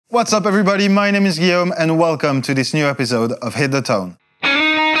What's up everybody, my name is Guillaume and welcome to this new episode of Hit the Tone.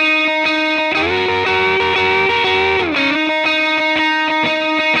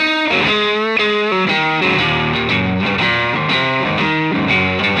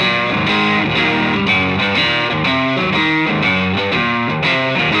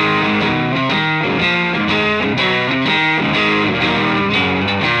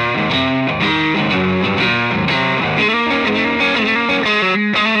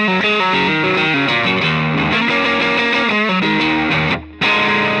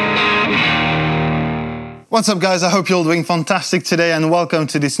 What's up guys, I hope you're all doing fantastic today and welcome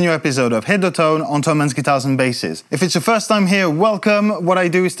to this new episode of Hit the Tone on Thomann's Guitars and Basses. If it's your first time here, welcome. What I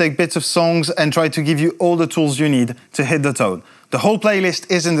do is take bits of songs and try to give you all the tools you need to hit the tone. The whole playlist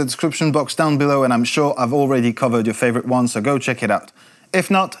is in the description box down below and I'm sure I've already covered your favorite one, so go check it out. If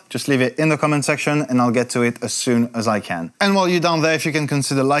not, just leave it in the comment section and I'll get to it as soon as I can. And while you're down there, if you can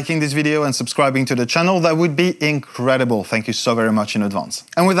consider liking this video and subscribing to the channel, that would be incredible. Thank you so very much in advance.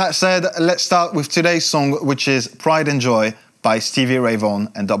 And with that said, let's start with today's song, which is Pride and Joy by Stevie Ray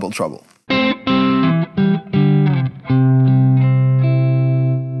Vaughan and Double Trouble.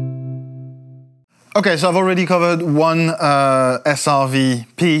 Okay, so I've already covered one SRV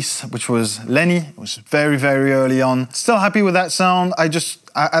piece, which was Lenny. It was very, very early on. Still happy with that sound. I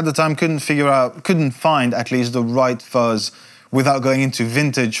at the time, couldn't find at least the right fuzz without going into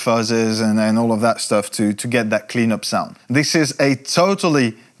vintage fuzzes and all of that stuff to get that clean-up sound. This is a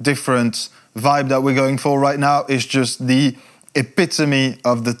totally different vibe that we're going for right now. It's just the epitome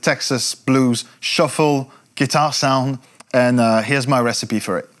of the Texas blues shuffle guitar sound, and here's my recipe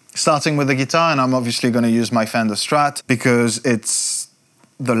for it. Starting with the guitar, and I'm obviously going to use my Fender Strat because it's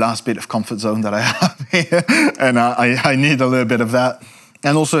the last bit of comfort zone that I have here, and I need a little bit of that.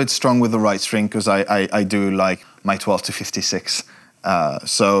 And also it's strung with the right string because I do like my 12 to 56.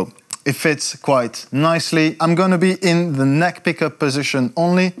 So it fits quite nicely. I'm going to be in the neck pickup position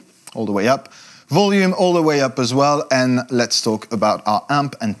only, all the way up. Volume all the way up as well, and let's talk about our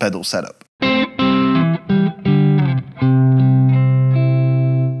amp and pedal setup.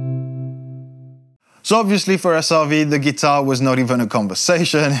 So obviously for SRV, the guitar was not even a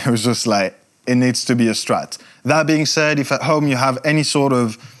conversation. It was just like, it needs to be a Strat. That being said, if at home you have any sort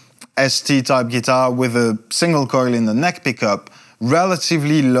of ST type guitar with a single coil in the neck pickup,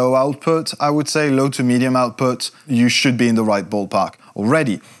 relatively low output, I would say low to medium output, you should be in the right ballpark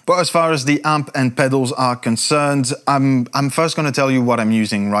already. But as far as the amp and pedals are concerned, I'm first going to tell you what I'm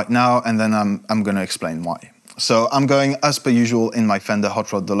using right now, and then I'm going to explain why. So I'm going, as per usual, in my Fender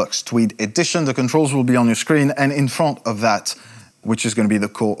Hot Rod Deluxe Tweed Edition. The controls will be on your screen, and in front of that, which is going to be the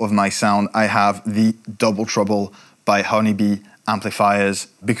core of my sound, I have the Double Trouble by Honeybee amplifiers,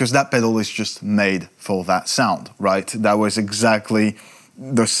 because that pedal is just made for that sound, right? That was exactly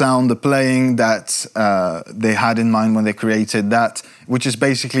the sound, the playing that they had in mind when they created that, which is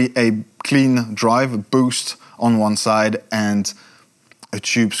basically a clean drive, a boost on one side, and a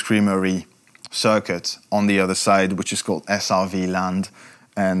tube screamery circuit on the other side, which is called SRV Land,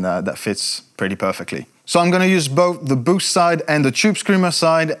 and that fits pretty perfectly. So I'm going to use both the boost side and the tube screamer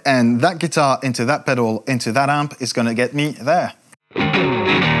side, and that guitar into that pedal into that amp is going to get me there.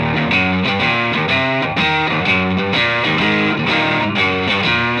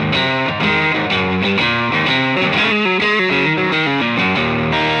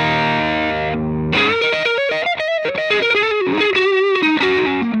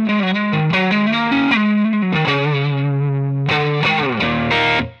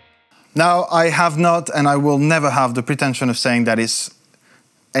 Now, I have not, and I will never have the pretension of saying that it's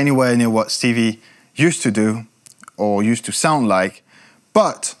anywhere near what Stevie used to do, or used to sound like,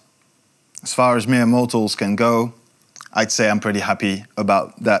 but as far as mere mortals can go, I'd say I'm pretty happy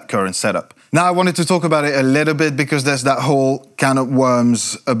about that current setup. Now, I wanted to talk about it a little bit because there's that whole can of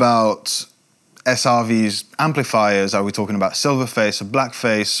worms about SRV's amplifiers. Are we talking about Silverface or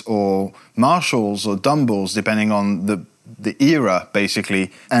Blackface or Marshalls or Dumbles, depending on the era,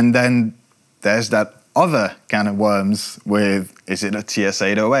 basically. And then there's that other can of worms with, is it a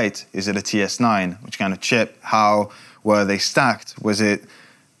TS-808? Is it a TS-9? Which kind of chip? How were they stacked? Was it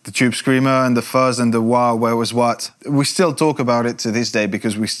the tube screamer and the fuzz and the wah, where was what? We still talk about it to this day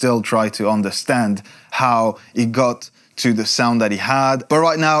because we still try to understand how it got to the sound that he had. But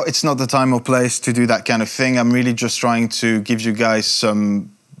right now, it's not the time or place to do that kind of thing. I'm really just trying to give you guys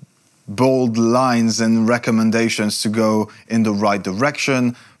some bold lines and recommendations to go in the right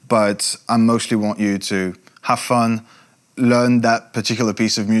direction, but I mostly want you to have fun, learn that particular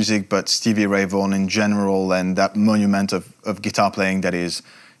piece of music, but Stevie Ray Vaughan in general, and that monument of guitar playing that is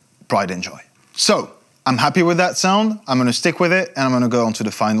Pride and Joy. So, I'm happy with that sound, I'm going to stick with it, and I'm going to go on to the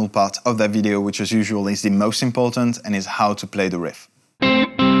final part of that video, which as usual is the most important, and is how to play the riff.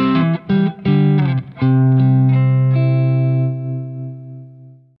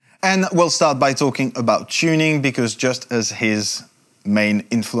 And we'll start by talking about tuning, because just as his main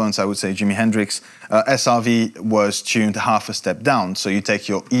influence, I would say Jimi Hendrix, SRV was tuned half a step down. So you take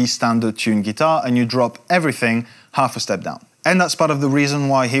your E standard tuned guitar and you drop everything half a step down. And that's part of the reason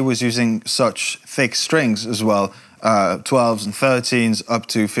why he was using such thick strings as well, 12s and 13s up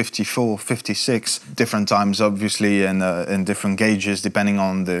to 54, 56, different times obviously, and in different gauges depending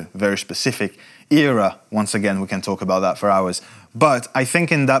on the very specific era. Once again, we can talk about that for hours. But I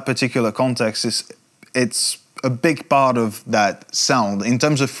think in that particular context, it's a big part of that sound in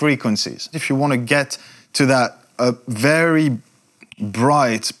terms of frequencies. If you want to get to that very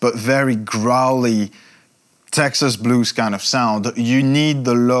bright but very growly Texas blues kind of sound, you need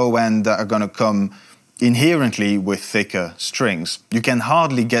the low end that are going to come inherently with thicker strings. You can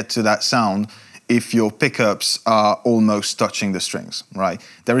hardly get to that sound if your pickups are almost touching the strings, right?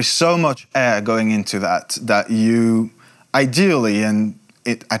 There is so much air going into that you ideally, and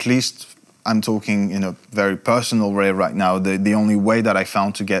at least I'm talking in a very personal way right now, the only way that I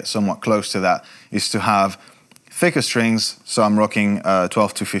found to get somewhat close to that is to have thicker strings. So I'm rocking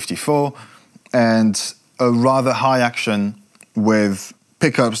 12 to 54 and a rather high action with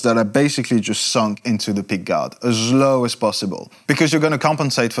pickups that are basically just sunk into the pick guard as low as possible, because you're going to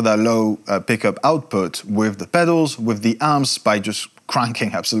compensate for that low pickup output with the pedals, with the amps, by just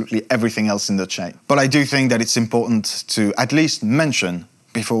cranking absolutely everything else in the chain. But I do think that it's important to at least mention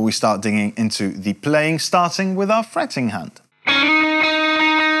before we start digging into the playing, starting with our fretting hand.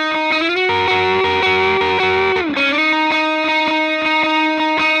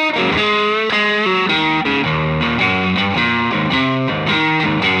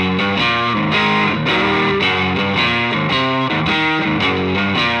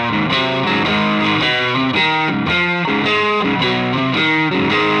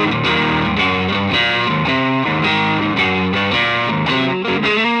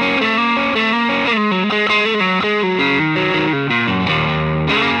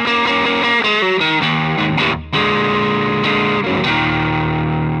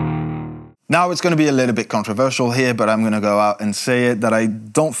 Now it's going to be a little bit controversial here, but I'm going to go out and say it, that I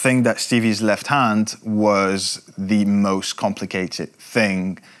don't think that Stevie's left hand was the most complicated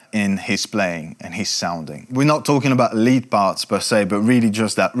thing in his playing and his sounding. We're not talking about lead parts per se, but really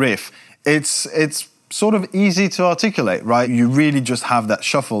just that riff. It's sort of easy to articulate, right? You really just have that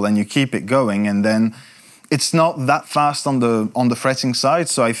shuffle and you keep it going, and then it's not that fast on the fretting side,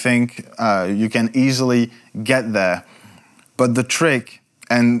 so I think you can easily get there. But the trick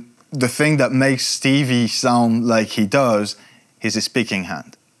and the thing that makes Stevie sound like he does is his picking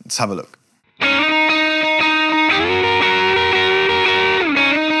hand. Let's have a look.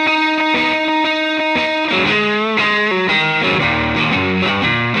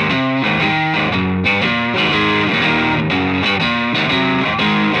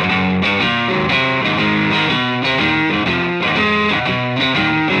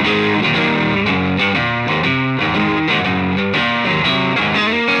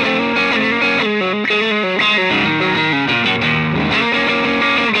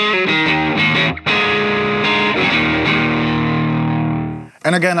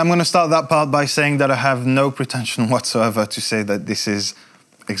 And again, I'm going to start that part by saying that I have no pretension whatsoever to say that this is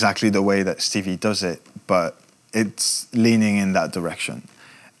exactly the way that Stevie does it, but it's leaning in that direction.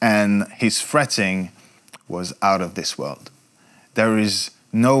 And his fretting was out of this world. There is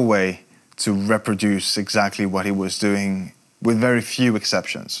no way to reproduce exactly what he was doing, with very few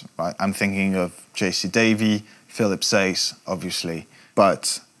exceptions, right? I'm thinking of J.C. Davey, Philip Sayce, obviously,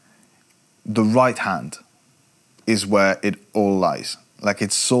 but the right hand is where it all lies. Like,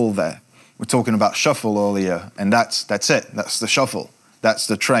 it's all there. We're talking about shuffle earlier, and that's it. That's the shuffle. That's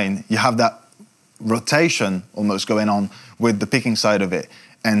the train. You have that rotation almost going on with the picking side of it.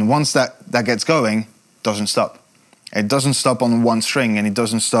 And once that gets going, it doesn't stop. It doesn't stop on one string, and it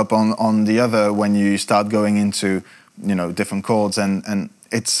doesn't stop on the other when you start going into, you know, different chords, and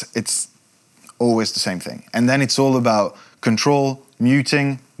it's always the same thing. And then it's all about control,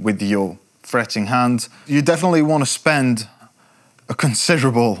 muting with your fretting hand. You definitely want to spend a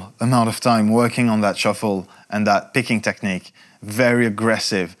considerable amount of time working on that shuffle and that picking technique. Very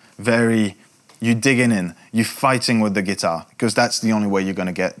aggressive, you digging in, you fighting with the guitar, because that's the only way you're going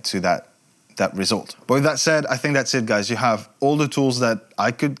to get to that result. But with that said, I think that's it, guys. You have all the tools that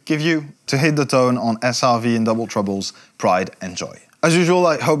I could give you to hit the tone on SRV and double troubles, pride and joy. As usual,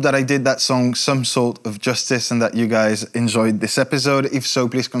 I hope that I did that song some sort of justice and that you guys enjoyed this episode. If so,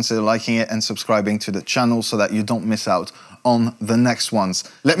 please consider liking it and subscribing to the channel so that you don't miss out on the next ones.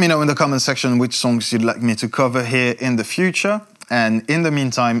 Let me know in the comment section which songs you'd like me to cover here in the future. And in the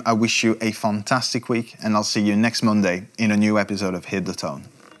meantime, I wish you a fantastic week, and I'll see you next Monday in a new episode of Hit the Tone.